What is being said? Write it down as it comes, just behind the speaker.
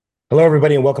Hello,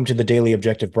 everybody, and welcome to the Daily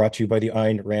Objective brought to you by the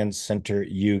Ayn Rand Center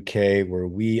UK, where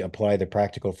we apply the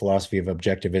practical philosophy of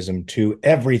objectivism to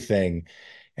everything.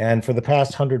 And for the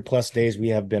past 100+ days, we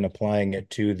have been applying it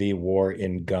to the war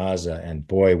in Gaza. And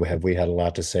boy, have we had a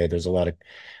lot to say. There's a lot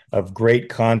of great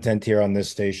content here on this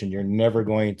station. You're never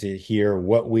going to hear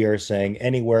what we are saying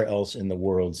anywhere else in the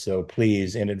world. So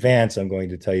please, in advance, I'm going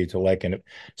to tell you to like and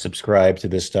subscribe to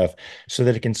this stuff so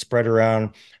that it can spread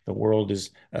around. The world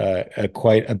is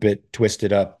quite a bit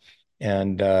twisted up,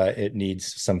 and it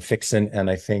needs some fixing. And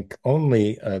I think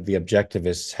only the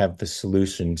objectivists have the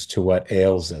solutions to what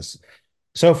ails us.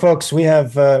 So, folks, we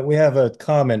have a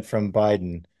comment from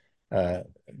Biden uh,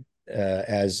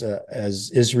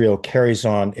 as Israel carries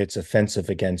on its offensive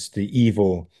against the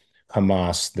evil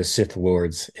Hamas, the Sith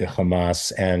lords,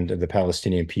 Hamas, and the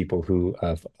Palestinian people who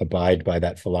abide by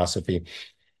that philosophy,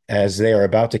 as they are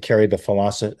about to carry the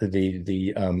philosophy,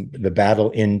 the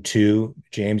battle into.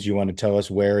 James, you want to tell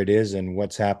us where it is and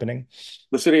what's happening?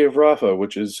 The city of Rafah,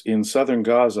 which is in southern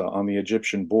Gaza on the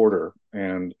Egyptian border,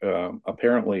 and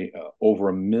apparently over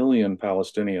 1 million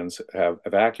Palestinians have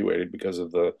evacuated because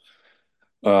of the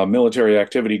military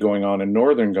activity going on in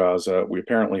northern Gaza. We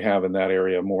apparently have in that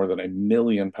area more than 1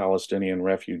 million Palestinian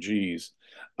refugees.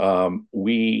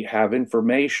 We have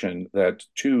information that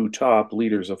two top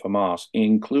leaders of Hamas,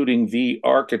 including the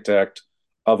architect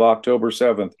of October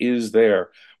 7th, is there.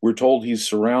 We're told he's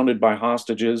surrounded by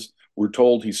hostages. We're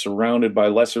told he's surrounded by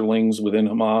lesserlings within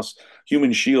Hamas,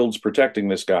 human shields protecting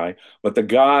this guy. But the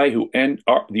guy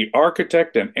the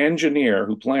architect and engineer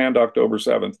who planned October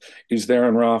 7th is there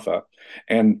in Rafah.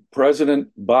 And President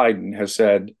Biden has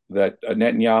said that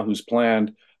Netanyahu's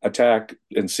planned attack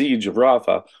and siege of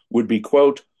Rafah would be,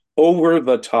 quote, over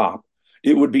the top.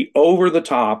 It would be over the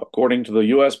top, according to the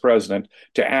US president,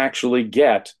 to actually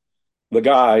get the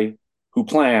guy who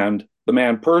planned, the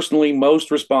man personally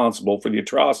most responsible for the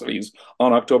atrocities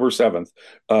on October 7th.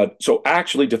 So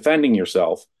actually defending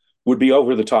yourself would be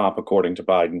over the top, according to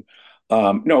Biden.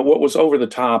 No, what was over the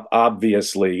top,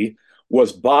 obviously,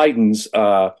 was Biden's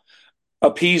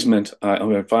appeasement. I'm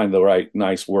going to find the right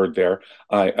nice word there.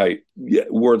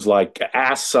 Words like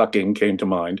ass sucking came to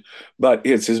mind, but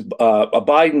it's his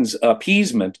Biden's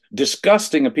appeasement,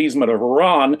 disgusting appeasement of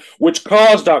Iran, which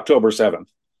caused October 7th.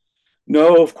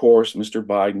 No, of course, Mr.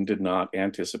 Biden did not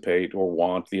anticipate or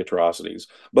want the atrocities,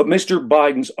 but Mr.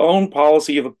 Biden's own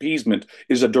policy of appeasement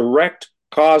is a direct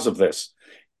cause of this.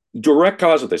 Direct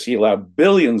cause of this. He allowed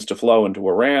billions to flow into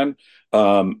Iran.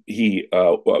 He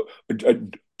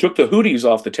took the Houthis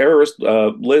off the terrorist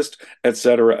list,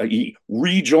 etc. He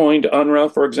rejoined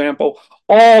UNRWA, for example.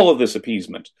 All of this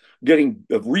appeasement,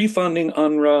 refunding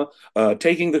UNRWA,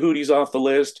 taking the Houthis off the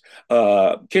list,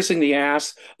 kissing the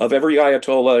ass of every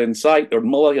Ayatollah in sight or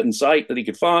mullah in sight that he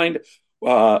could find.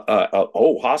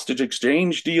 Hostage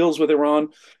exchange deals with Iran.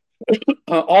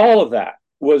 All of that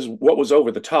was what was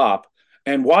over the top.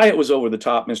 And why it was over the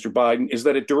top, Mr. Biden, is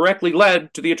that it directly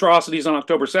led to the atrocities on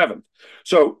October 7th.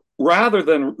 So rather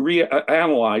than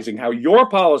reanalyzing how your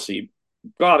policy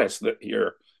got us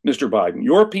here, Mr. Biden,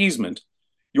 your appeasement,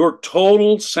 your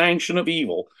total sanction of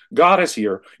evil got us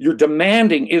here, you're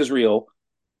demanding Israel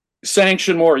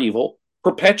sanction more evil,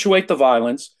 perpetuate the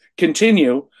violence,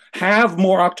 continue, have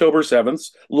more October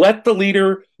 7th, let the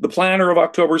leader, the planner of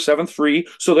October 7th free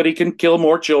so that he can kill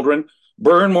more children,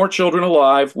 burn more children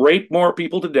alive, rape more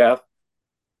people to death.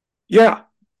 Yeah.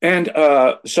 And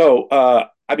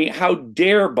I mean, how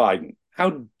dare Biden?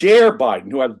 How dare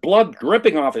Biden, who had blood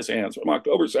dripping off his hands from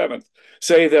October 7th,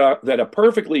 say that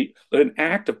an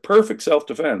act of perfect self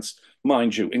defense,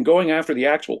 mind you, in going after the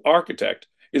actual architect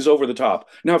is over the top.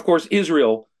 Now, of course,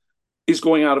 Israel is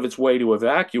going out of its way to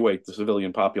evacuate the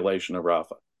civilian population of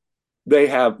Rafah.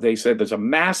 They said there's a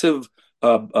massive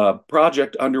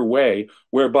project underway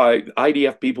whereby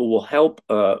IDF people will help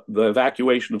the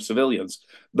evacuation of civilians.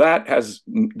 That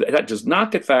does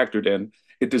not get factored in.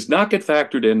 It does not get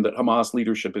factored in that Hamas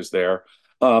leadership is there.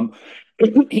 Um,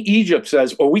 Egypt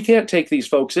says, "Oh, we can't take these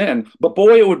folks in," but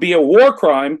boy, it would be a war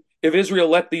crime if Israel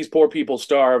let these poor people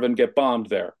starve and get bombed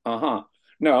there.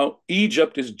 No,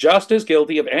 Egypt is just as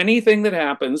guilty of anything that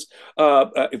happens,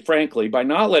 frankly, by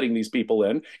not letting these people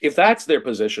in, if that's their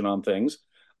position on things,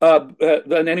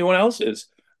 than anyone else is.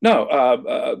 No,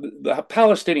 the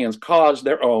Palestinians caused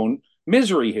their own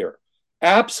misery here.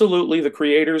 Absolutely, the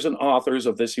creators and authors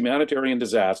of this humanitarian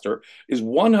disaster is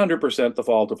 100% the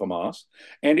fault of Hamas.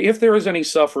 And if there is any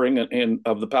suffering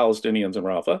of the Palestinians in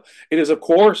Rafah, it is, of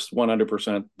course,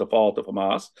 100% the fault of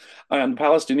Hamas. And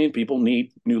Palestinian people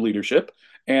need new leadership.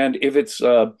 And if it's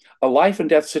a life and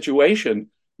death situation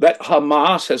that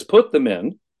Hamas has put them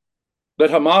in, that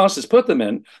Hamas has put them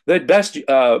in, they'd best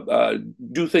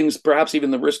do things, perhaps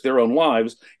even the risk their own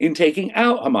lives in taking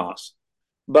out Hamas.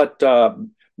 But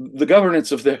the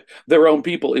governance of their own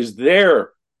people is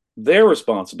their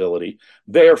responsibility,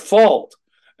 their fault.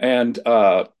 And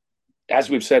as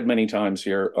we've said many times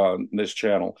here on this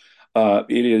channel,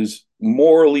 it is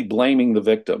morally blaming the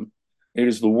victim. It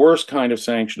is the worst kind of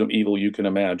sanction of evil you can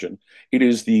imagine. It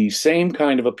is the same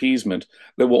kind of appeasement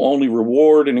that will only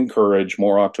reward and encourage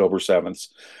more October 7th.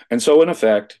 And so, in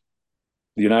effect,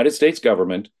 the United States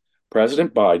government,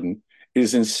 President Biden,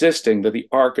 is insisting that the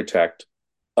architect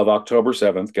of October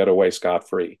 7th get away scot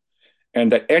free.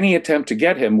 And that any attempt to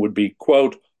get him would be,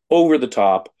 quote, over the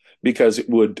top because it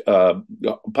would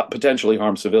potentially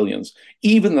harm civilians,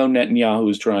 even though Netanyahu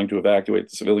is trying to evacuate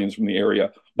the civilians from the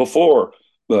area before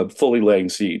fully laying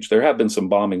siege. There have been some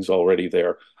bombings already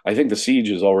there. I think the siege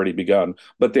has already begun,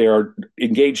 but they are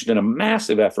engaged in a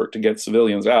massive effort to get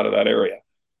civilians out of that area.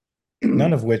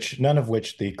 None of which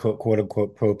the quote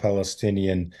unquote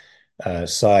pro-Palestinian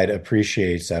side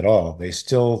appreciates at all. They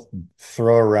still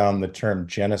throw around the term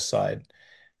genocide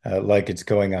like it's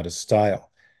going out of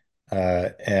style.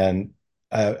 And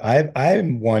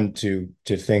I'm one to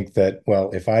think that,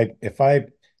 well, if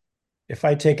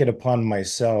I take it upon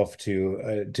myself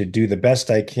to do the best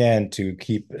I can to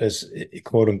keep as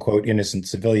quote unquote innocent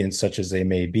civilians, such as they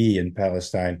may be in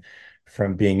Palestine,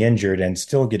 from being injured and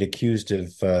still get accused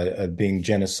of being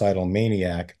genocidal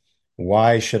maniac,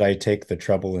 why should I take the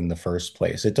trouble in the first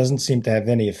place? It doesn't seem to have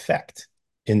any effect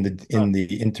in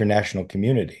the international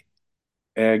community.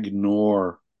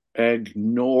 Ignore,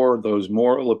 ignore those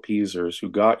moral appeasers who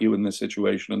got you in this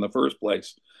situation in the first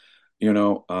place. You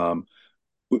know,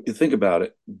 think about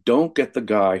it. Don't get the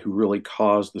guy who really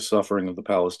caused the suffering of the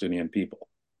Palestinian people.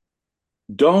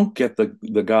 Don't get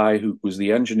the guy who was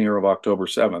the engineer of October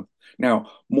 7th.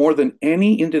 Now, more than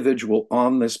any individual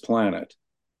on this planet,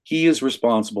 he is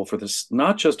responsible for this,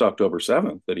 not just October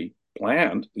 7th that he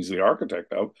planned, he's the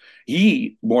architect of.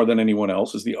 He, more than anyone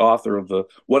else, is the author of the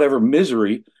whatever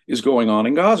misery is going on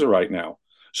in Gaza right now.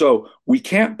 So we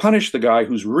can't punish the guy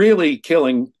who's really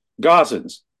killing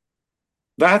Gazans.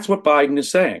 That's what Biden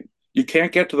is saying. You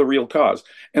can't get to the real cause.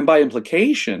 And by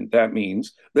implication, that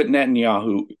means that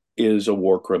Netanyahu is a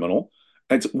war criminal.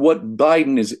 It's what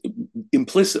Biden is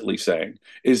implicitly saying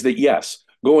is that, yes,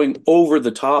 going over the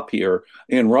top here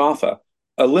in Rafah,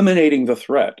 eliminating the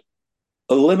threat,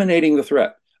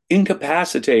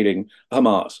 incapacitating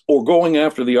Hamas, or going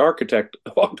after the architect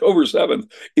of October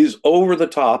 7th is over the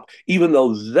top, even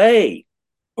though they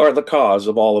are the cause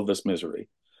of all of this misery.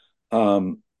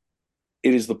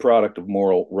 It is the product of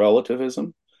moral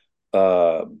relativism,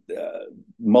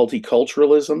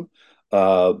 multiculturalism,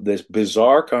 this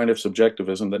bizarre kind of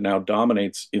subjectivism that now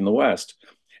dominates in the West.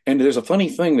 And there's a funny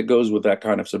thing that goes with that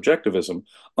kind of subjectivism.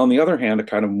 On the other hand, a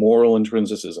kind of moral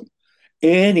intrinsicism.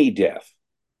 Any death,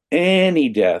 any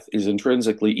death is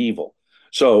intrinsically evil.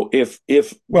 So if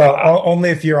Well, only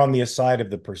if you're on the side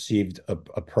of the perceived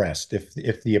oppressed. If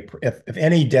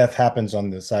any death happens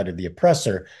on the side of the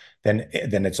oppressor, then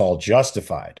it's all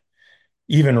justified.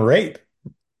 Even rape,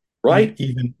 right,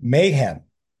 even mayhem,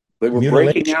 they were breaking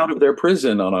mutilation. out of their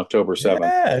prison on October 7th.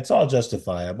 Yeah, it's all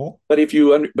justifiable. But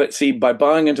see, by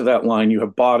buying into that line, you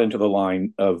have bought into the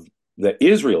line of that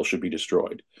Israel should be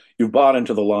destroyed. You've bought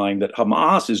into the line that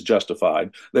Hamas is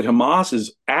justified, that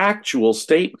Hamas's actual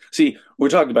state. See, we're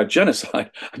talking about genocide.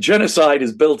 Genocide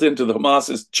is built into the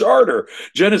Hamas's charter.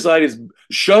 Genocide is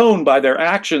shown by their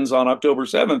actions on October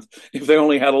 7th. If they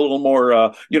only had a little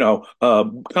more,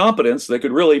 competence, they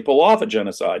could really pull off a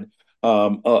genocide.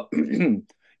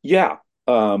 Yeah,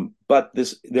 but there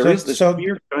So, is this so,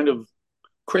 weird kind of so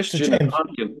Christian James,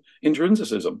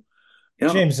 intrinsicism.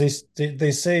 Yeah, James,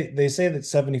 they say that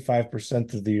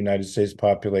 75% of the United States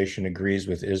population agrees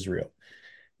with Israel.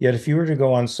 Yet, if you were to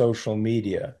go on social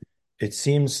media, it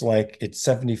seems like it's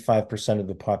 75% of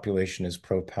the population is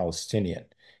pro-Palestinian.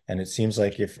 And it seems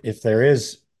like if there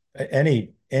is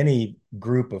any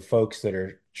group of folks that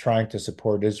are trying to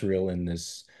support Israel in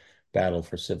this battle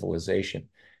for civilization,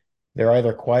 they're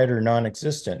either quiet or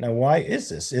non-existent. Now, why is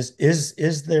this?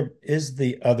 Is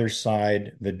the other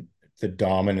side the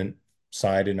dominant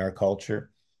side in our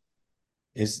culture?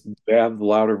 Is they have the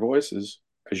louder voices,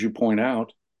 as you point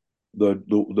out.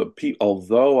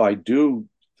 Although I do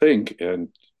think, and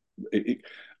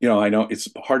I know it's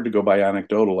hard to go by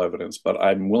anecdotal evidence, but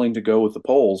I'm willing to go with the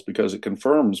polls because it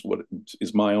confirms what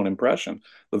is my own impression.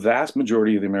 The vast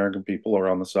majority of the American people are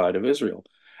on the side of Israel,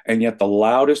 and yet the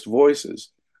loudest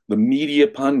voices, the media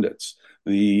pundits,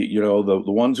 the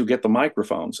ones who get the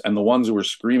microphones, and the ones who are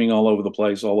screaming all over the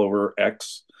place, all over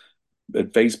X,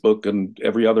 at Facebook and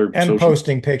every other And social.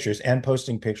 posting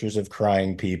pictures of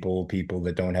crying people, people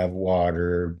that don't have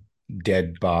water,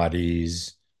 dead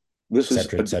bodies, This et is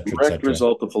cetera, a et cetera, et direct cetera.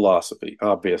 result of philosophy,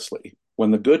 obviously.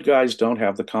 When the good guys don't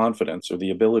have the confidence or the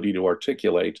ability to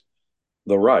articulate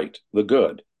the right, the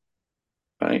good,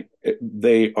 right?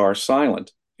 They are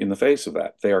silent in the face of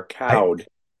that. They are I cowed.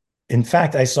 In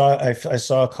fact, I saw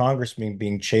a congressman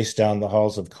being chased down the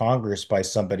halls of Congress by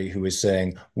somebody who was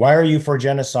saying, "Why are you for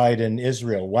genocide in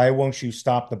Israel? Why won't you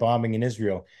stop the bombing in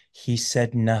Israel?" He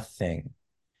said nothing.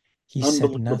 He said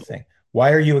Unbelievable. nothing.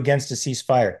 Why are you against a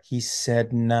ceasefire? He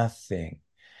said nothing.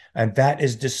 And that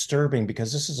is disturbing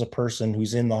because this is a person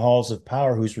who's in the halls of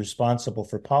power, who's responsible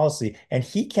for policy, and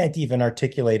he can't even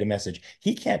articulate a message.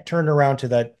 He can't turn around to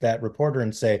that reporter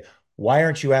and say, "Why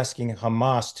aren't you asking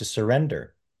Hamas to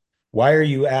surrender? Why are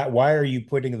you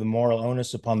putting the moral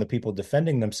onus upon the people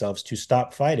defending themselves to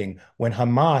stop fighting when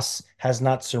Hamas has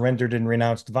not surrendered and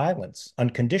renounced violence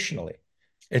unconditionally?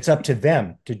 It's up to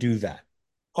them to do that.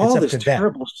 It's All up this to them."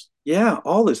 terrible, yeah,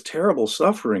 all this terrible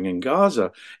suffering in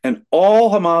Gaza, and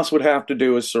all Hamas would have to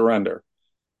do is surrender.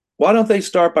 Why don't they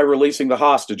start by releasing the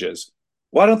hostages?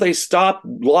 Why don't they stop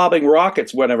lobbing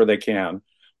rockets whenever they can?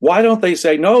 Why don't they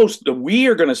say, no, we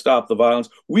are going to stop the violence.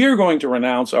 We are going to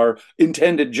renounce our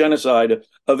intended genocide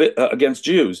of it, against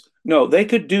Jews. No, they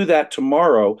could do that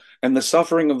tomorrow, and the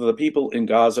suffering of the people in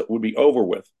Gaza would be over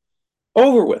with.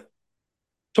 Over with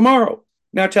tomorrow.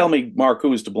 Now tell me, Mark,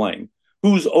 who's to blame?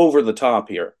 Who's over the top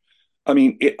here? I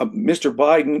mean, Mr.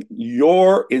 Biden,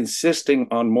 you're insisting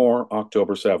on more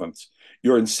October 7th.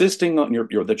 You're insisting on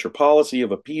that your policy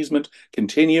of appeasement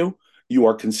continue. You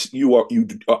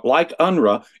like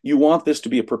UNRWA. You want this to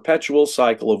be a perpetual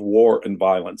cycle of war and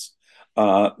violence.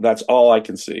 That's all I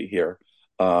can see here.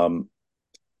 Um,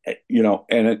 it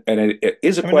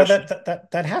is a I mean, now question.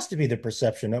 that has to be the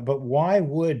perception, but why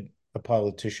would a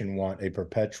politician want a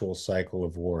perpetual cycle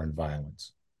of war and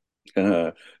violence?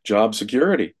 Uh, Job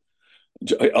security.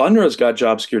 UNRWA's got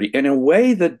job security in a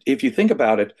way that, if you think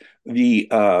about it, the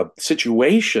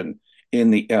situation in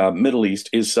the Middle East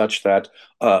is such that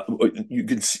you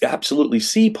can absolutely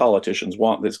see politicians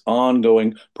want this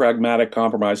ongoing pragmatic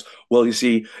compromise. Well, you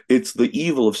see, it's the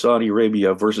evil of Saudi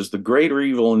Arabia versus the greater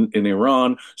evil in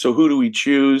Iran. So who do we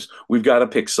choose? We've got to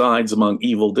pick sides among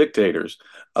evil dictators.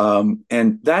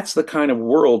 And that's the kind of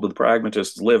world that the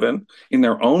pragmatists live in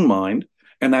their own mind.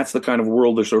 And that's the kind of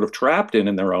world they're sort of trapped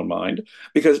in their own mind.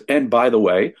 Because, and by the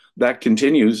way, that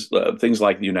continues things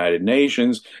like the United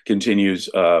Nations, continues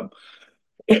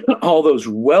all those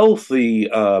wealthy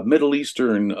Middle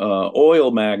Eastern oil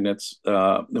magnates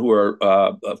who are,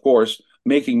 of course,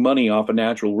 making money off a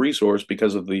natural resource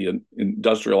because of the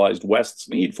industrialized West's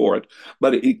need for it.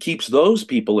 But it keeps those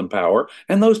people in power,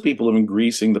 and those people have been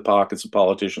greasing the pockets of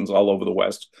politicians all over the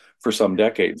West for some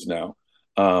decades now.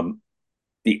 Um,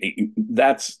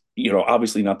 that's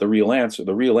obviously not the real answer.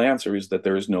 The real answer is that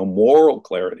there is no moral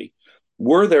clarity.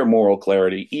 Were there moral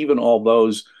clarity, even all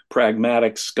those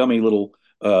pragmatic, scummy little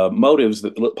motives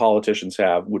that politicians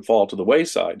have would fall to the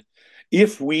wayside.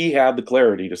 If we had the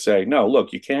clarity to say, no,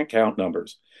 look, you can't count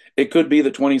numbers. It could be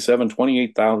that 27,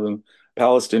 28,000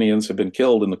 Palestinians have been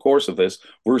killed in the course of this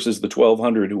versus the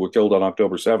 1,200 who were killed on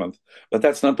October 7th. But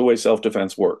that's not the way self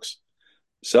defense works.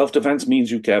 Self defense means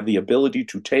you have the ability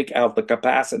to take out the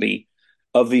capacity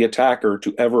of the attacker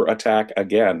to ever attack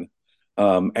again,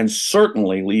 and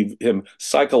certainly leave him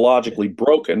psychologically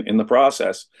broken in the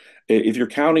process. If you're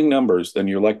counting numbers, then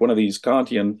you're like one of these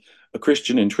Kantian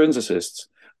Christian intrinsicists,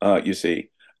 you see.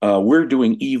 We're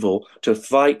doing evil to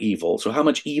fight evil. So, how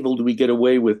much evil do we get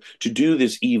away with to do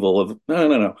this evil? Of no,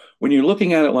 no, no. When you're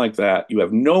looking at it like that, you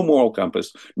have no moral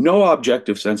compass, no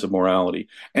objective sense of morality.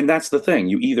 And that's the thing.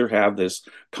 You either have this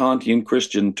Kantian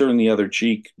Christian turn the other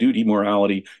cheek, duty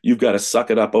morality, you've got to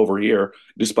suck it up over here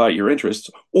despite your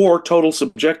interests, or total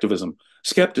subjectivism,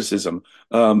 skepticism,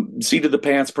 seat of the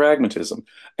pants pragmatism.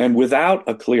 And without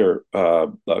a clear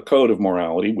code of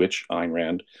morality, which Ayn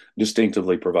Rand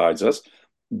distinctively provides us,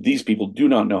 these people do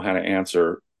not know how to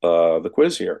answer the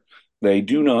quiz here. They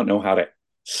do not know how to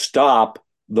stop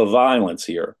the violence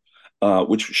here,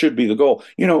 which should be the goal.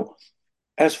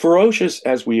 As ferocious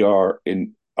as we are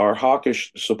in our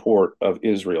hawkish support of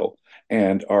Israel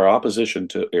and our opposition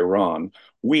to Iran,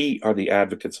 we are the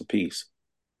advocates of peace.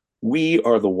 We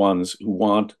are the ones who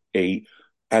want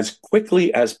as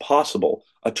quickly as possible,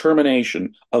 a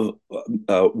termination of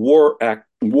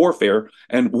warfare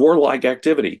and warlike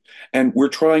activity, and we're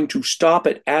trying to stop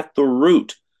it at the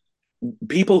root.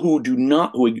 People who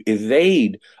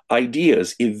evade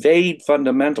ideas, evade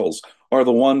fundamentals, are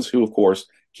the ones who, of course,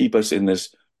 keep us in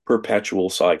this perpetual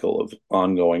cycle of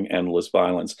ongoing, endless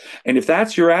violence. And if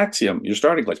that's your axiom, your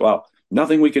starting place, well,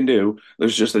 nothing we can do.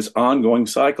 There's just this ongoing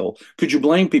cycle. Could you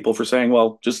blame people for saying,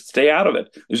 well, just stay out of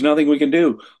it? There's nothing we can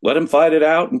do. Let them fight it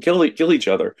out and kill each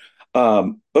other.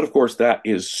 But of course, that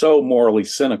is so morally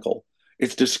cynical.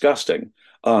 It's disgusting.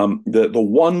 The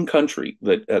one country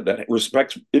that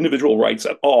respects individual rights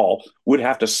at all would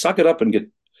have to suck it up and get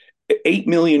 8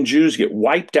 million Jews get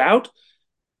wiped out.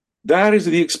 That is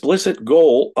the explicit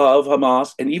goal of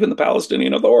Hamas and even the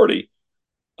Palestinian Authority.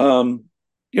 Um,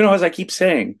 as I keep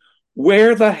saying,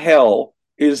 where the hell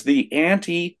is the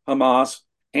anti-Hamas,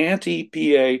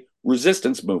 anti-PA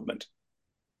resistance movement?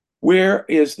 Where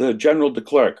is the General de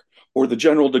Klerk or the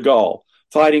General de Gaulle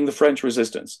fighting the French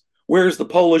resistance? Where's the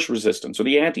Polish resistance or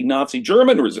the anti-Nazi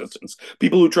German resistance?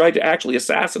 People who tried to actually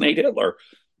assassinate Hitler.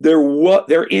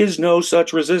 There is no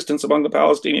such resistance among the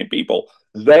Palestinian people.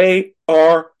 They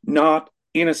are not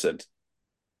innocent.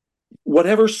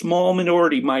 Whatever small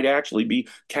minority might actually be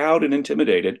cowed and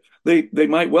intimidated, they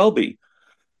might well be.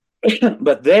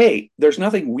 But there's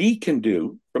nothing we can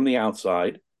do from the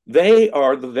outside. They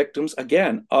are the victims,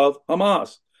 again, of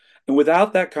Hamas. And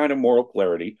without that kind of moral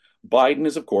clarity, Biden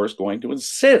is, of course, going to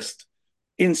insist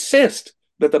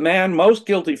that the man most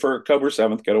guilty for October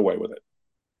 7th get away with it.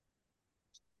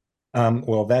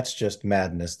 Well, that's just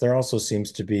madness. There also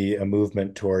seems to be a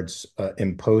movement towards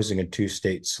imposing a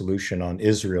two-state solution on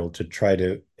Israel to try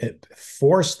to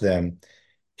force them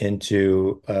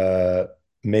into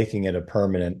making it a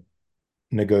permanent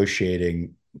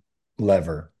negotiating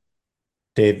lever.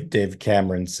 Dave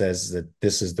Cameron says that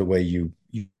this is the way you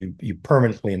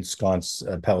permanently ensconce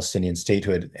Palestinian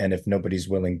statehood, and if nobody's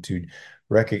willing to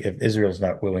if Israel's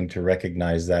not willing to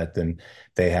recognize that, then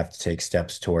they have to take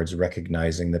steps towards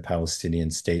recognizing the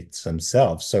Palestinian states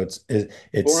themselves. So it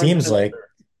Foreign seems like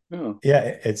minister. Yeah.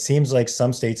 yeah, it seems like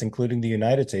some states, including the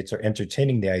United States, are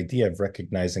entertaining the idea of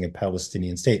recognizing a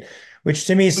Palestinian state, which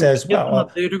to me says, Give well,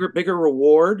 them a bigger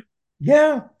reward.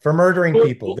 yeah, for murdering Lord,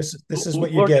 people. This is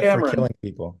what you Lord get for Cameron, killing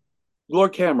people.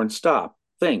 Lord Cameron, stop.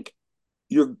 Think.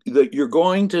 You're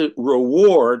going to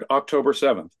reward October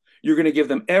 7th. You're going to give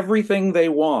them everything they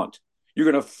want.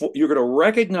 You're going to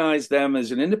recognize them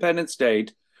as an independent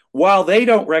state while they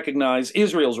don't recognize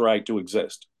Israel's right to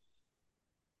exist.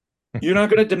 You're not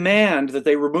going to demand that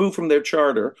they remove from their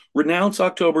charter, renounce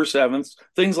October 7th,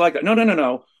 things like that. No, no, no,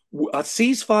 no. A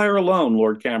ceasefire alone,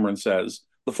 Lord Cameron says,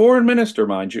 the foreign minister,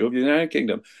 mind you, of the United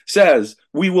Kingdom, says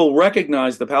we will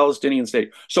recognize the Palestinian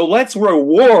state. So let's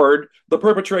reward the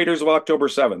perpetrators of October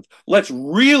 7th. Let's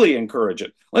really encourage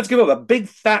it. Let's give them a big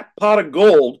fat pot of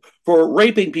gold for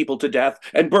raping people to death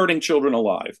and burning children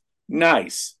alive.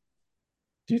 Nice.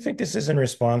 Do you think this is in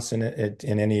response in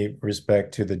any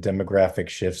respect to the demographic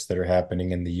shifts that are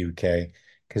happening in the UK?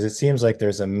 Because it seems like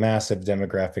there's a massive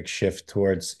demographic shift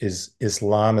towards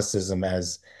Islamicism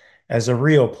as a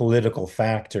real political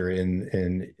factor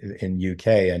in UK,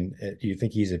 and do you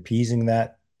think he's appeasing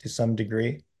that to some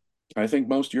degree? I think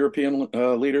most European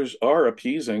leaders are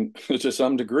appeasing to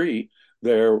some degree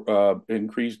their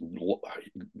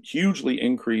hugely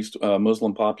increased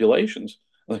Muslim populations.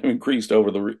 They've increased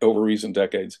over recent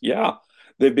decades. Yeah,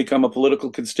 they've become a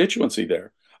political constituency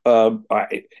there.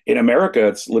 In America,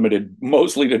 it's limited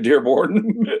mostly to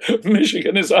Dearborn,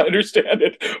 Michigan, as I understand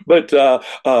it. But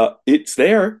it's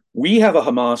there. We have a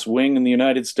Hamas wing in the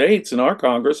United States in our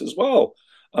Congress as well.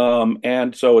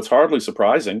 And so it's hardly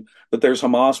surprising that there's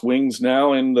Hamas wings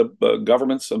now in the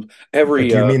governments of But every.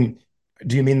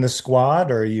 do you mean the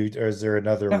squad, or is there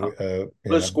another Yeah, the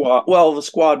yeah. squad. Well, the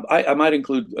squad. I might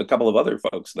include a couple of other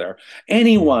folks there.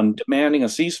 Anyone demanding a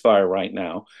ceasefire right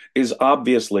now is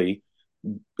obviously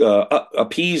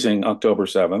appeasing October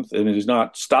 7th, and it is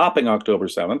not stopping October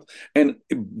 7th, and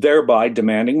thereby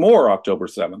demanding more October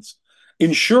 7th,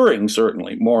 ensuring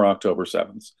certainly more October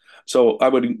 7th. So I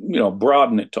would,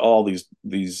 broaden it to all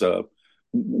these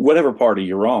whatever party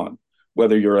you're on,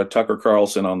 whether you're a Tucker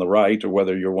Carlson on the right or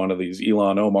whether you're one of these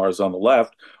Ilhan Omars on the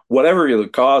left, whatever the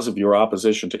cause of your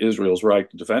opposition to Israel's right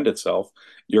to defend itself,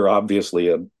 you're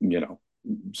obviously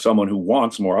someone who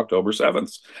wants more October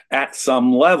 7th at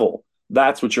some level.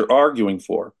 That's what you're arguing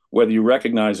for, whether you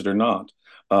recognize it or not.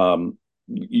 Um,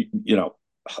 you know,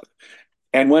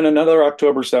 and when another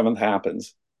October 7th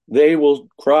happens, they will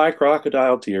cry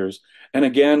crocodile tears. And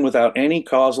again, without any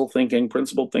causal thinking,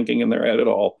 principled thinking in their head at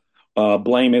all,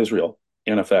 blame Israel,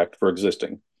 in effect, for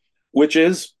existing, which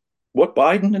is what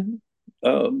Biden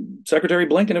and Secretary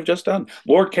Blinken have just done.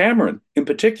 Lord Cameron, in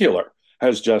particular,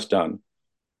 has just done.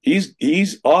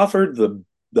 He's offered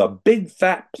the big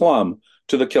fat plum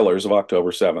to the killers of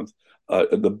October 7th,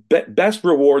 the best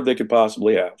reward they could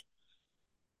possibly have.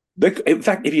 In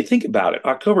fact, if you think about it,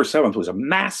 October 7th was a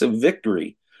massive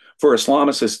victory for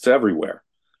Islamicists everywhere.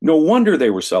 No wonder they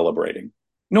were celebrating.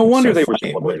 No What's wonder so they were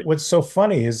funny? celebrating. What's so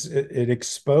funny is it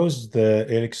exposed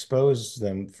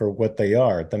them for what they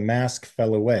are. The mask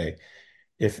fell away.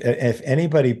 If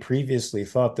anybody previously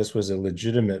thought this was a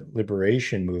legitimate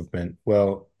liberation movement,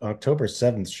 well, October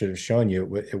 7th should have shown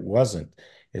you it wasn't.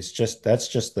 It's just that's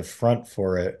just the front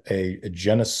for a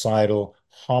genocidal,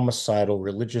 homicidal,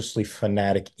 religiously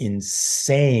fanatic,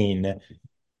 insane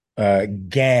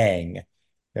gang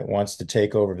that wants to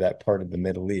take over that part of the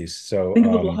Middle East. So Think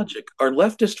of the logic. Our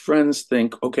leftist friends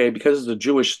think, okay, because it's a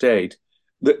Jewish state,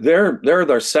 they're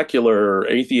their secular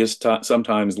atheist,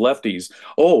 sometimes lefties.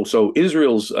 Oh, so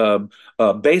Israel's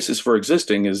basis for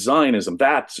existing is Zionism.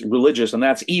 That's religious and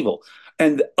that's evil,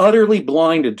 and utterly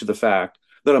blinded to the fact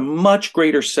that a much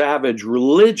greater savage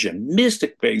religion,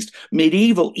 mystic-based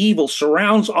medieval evil,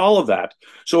 surrounds all of that.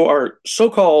 So our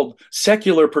so-called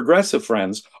secular progressive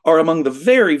friends are among the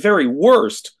very, very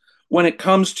worst when it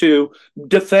comes to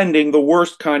defending the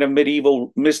worst kind of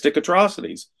medieval mystic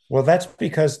atrocities. well, that's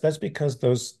because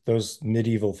those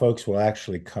medieval folks will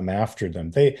actually come after them.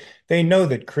 They know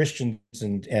that Christians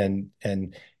and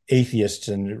atheists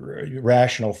and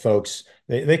rational folks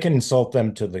they can insult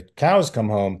them till the cows come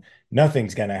home.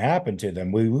 Nothing's going to happen to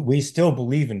them. We still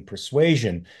believe in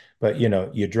persuasion, but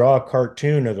you draw a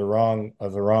cartoon of the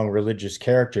wrong religious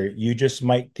character, you just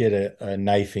might get a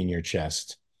knife in your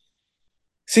chest,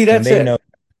 See, and that's they it. know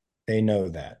they know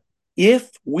that.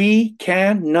 If we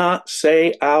cannot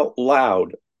say out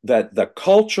loud that the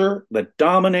culture that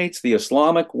dominates the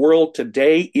Islamic world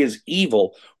today is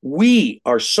evil, we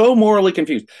are so morally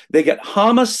confused. They get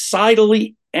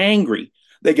homicidally angry,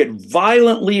 they get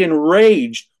violently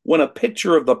enraged when a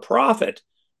picture of the Prophet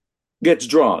gets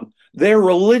drawn. Their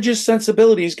religious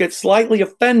sensibilities get slightly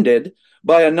offended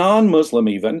by a non Muslim,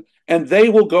 even, and they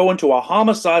will go into a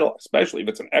homicidal, especially if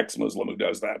it's an ex Muslim who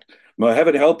does that. Well,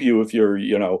 heaven help you if you're,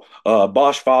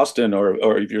 Bosch Foston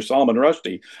or if you're Salman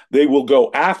Rushdie. They will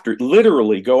go after,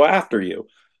 literally go after you.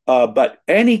 But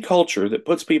any culture that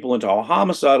puts people into a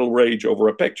homicidal rage over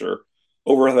a picture,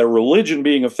 over their religion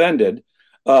being offended,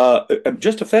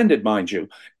 just offended, mind you,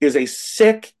 is a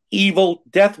sick, evil,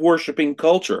 death worshipping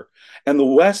culture. And the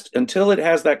West, until it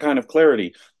has that kind of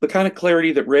clarity, the kind of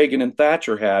clarity that Reagan and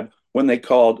Thatcher had when they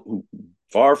called,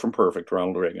 far from perfect,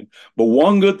 Ronald Reagan, but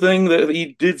one good thing that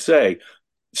he did say,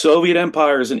 Soviet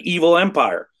Empire is an evil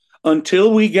empire.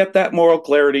 Until we get that moral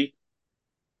clarity,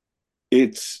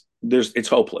 it's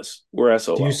hopeless. We're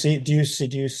Do you SOL. see do you see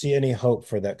do you see any hope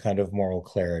for that kind of moral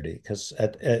clarity? Because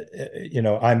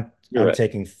You're right.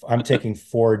 I'm taking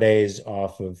 4 days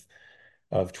off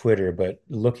of Twitter, but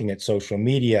looking at social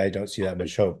media, I don't see that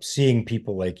much hope. Seeing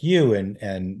people like you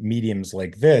and mediums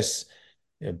like this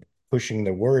uh, pushing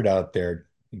the word out there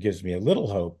gives me a little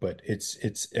hope, but it's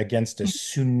against a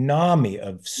tsunami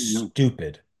of No.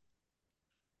 stupid.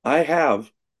 I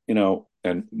have,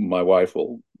 and my wife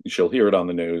she'll hear it on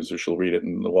the news or she'll read it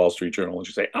in the Wall Street Journal and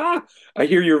she'll say, I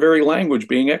hear your very language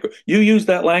being echoed. You used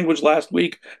that language last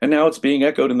week and now it's being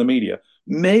echoed in the media.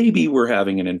 Maybe we're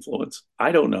having an influence.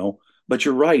 I don't know. But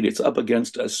you're right. It's up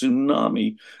against a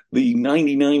tsunami. The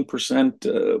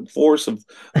 99% force of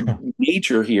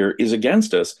nature here is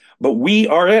against us. But we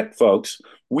are it, folks.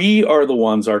 We are the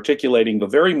ones articulating the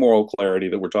very moral clarity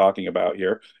that we're talking about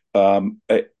here.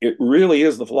 It really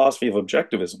is the philosophy of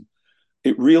objectivism.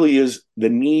 It really is the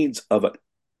needs of a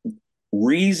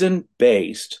reason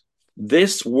based,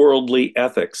 this worldly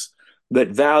ethics that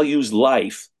values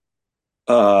life.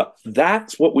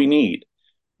 That's what we need.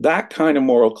 That kind of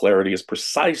moral clarity is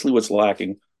precisely what's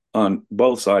lacking on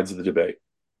both sides of the debate.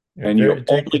 It And very you it,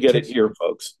 take, only it get it takes here,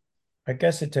 folks. I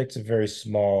guess it takes a very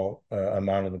small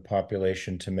amount of the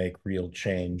population to make real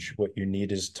change. What you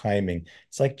need is timing.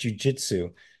 It's like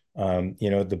jujitsu.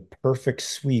 The perfect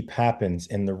sweep happens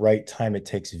in the right time. It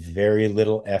takes very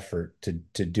little effort to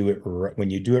do it right. When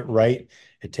you do it right,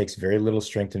 it takes very little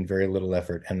strength and very little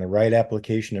effort. And the right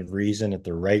application of reason at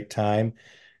the right time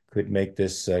could make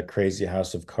this crazy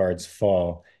house of cards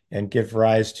fall and give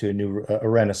rise to a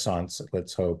renaissance,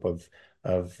 let's hope,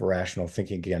 of rational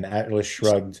thinking again. Atlas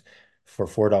Shrugged for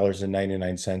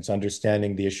 $4.99.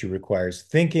 Understanding the issue requires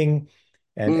thinking.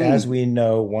 And as Mm, we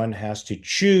know, one has to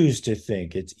choose to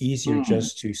think. It's easier mm.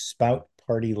 just to spout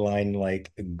party line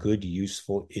like a good,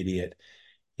 useful idiot.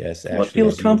 Yes, Well, it Ashley,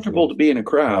 feels as comfortable usual, to be in a spot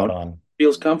crowd. on.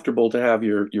 Feels comfortable to have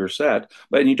your set,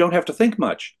 but you don't have to think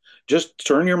much. Just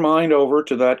turn your mind over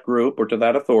to that group or to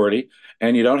that authority,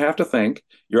 and you don't have to think.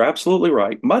 You're absolutely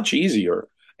right. Much easier.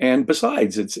 And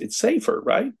besides, it's safer,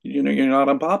 right? You know, you're not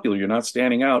unpopular. You're not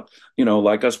standing out,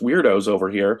 like us weirdos over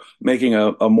here making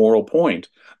a moral point.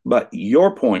 But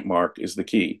your point, Mark, is the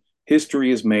key.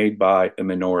 History is made by a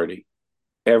minority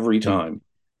every In, time.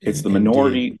 It's the indeed.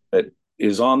 minority that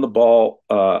is on the ball.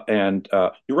 And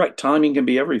you're right, timing can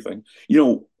be everything.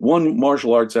 One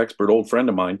martial arts expert, old friend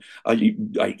of mine,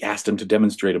 I asked him to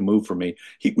demonstrate a move for me.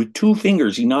 With two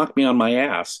fingers, he knocked me on my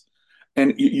ass.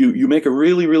 And you make a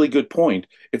really, really good point.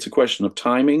 It's a question of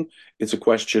timing. It's a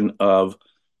question of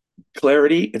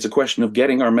clarity. It's a question of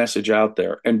getting our message out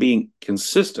there and being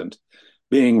consistent,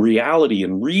 being reality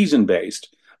and reason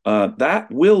based.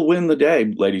 That will win the day,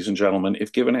 ladies and gentlemen,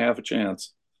 if given half a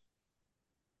chance.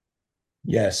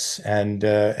 Yes, and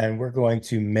we're going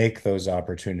to make those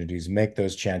opportunities, make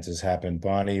those chances happen.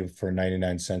 Bonnie, for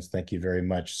 99 cents, thank you very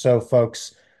much. So,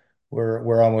 folks,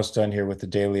 we're almost done here with the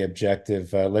daily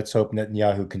objective. Let's hope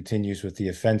Netanyahu continues with the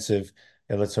offensive,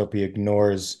 and let's hope he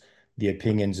ignores the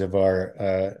opinions of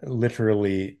our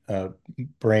literally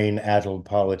brain-addled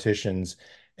politicians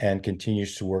and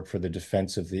continues to work for the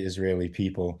defense of the Israeli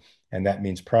people. And that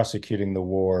means prosecuting the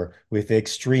war with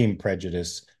extreme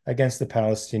prejudice against the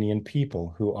Palestinian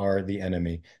people, who are the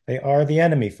enemy. They are the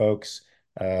enemy, folks.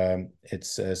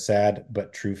 It's a sad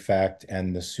but true fact.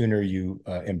 And the sooner you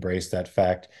embrace that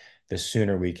fact, the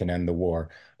sooner we can end the war.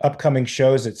 Upcoming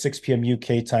shows at 6 p.m.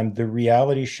 UK time, the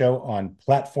reality show on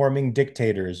platforming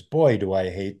dictators. Boy, do I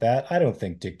hate that. I don't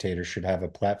think dictators should have a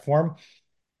platform.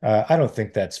 I don't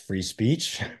think that's free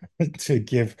speech to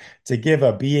give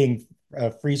a being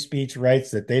free speech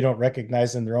rights that they don't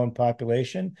recognize in their own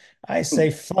population. I say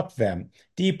fuck them,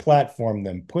 deplatform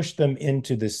them, push them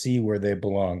into the sea where they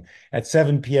belong. At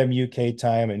 7 p.m. UK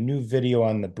time, a new video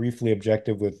on the Briefly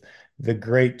Objective with the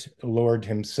great Lord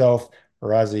himself,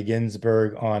 Razi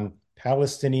Ginsburg, on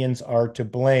Palestinians are to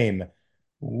blame.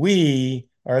 We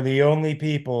are the only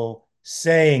people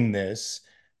saying this,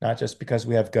 not just because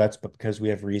we have guts, but because we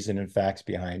have reason and facts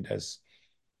behind us.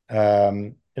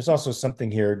 There's also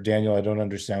something here, Daniel. I don't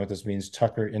understand what this means.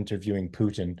 Tucker interviewing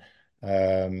Putin.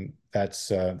 That's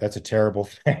a terrible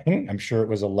thing. I'm sure it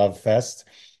was a love fest.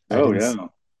 I Oh, didn't yeah.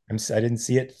 I didn't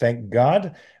see it, thank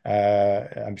God.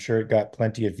 I'm sure it got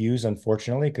plenty of views,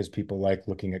 unfortunately, because people like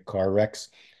looking at car wrecks.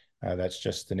 That's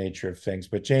just the nature of things.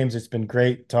 But James, it's been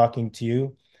great talking to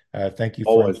you. Thank you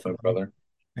for Always, my informing. brother.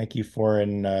 Thank you for,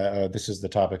 and this is the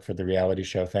topic for the reality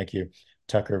show. Thank you,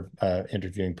 Tucker,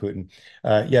 interviewing Putin.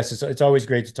 Yes, it's always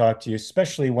great to talk to you,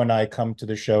 especially when I come to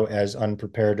the show as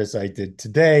unprepared as I did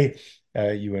today.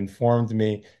 You informed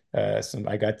me.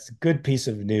 I got a good piece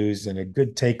of news and a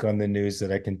good take on the news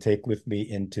that I can take with me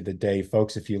into the day.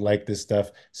 Folks, if you like this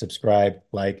stuff, subscribe,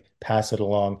 like, pass it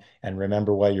along, and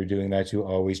remember while you're doing that to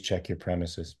always check your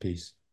premises. Peace.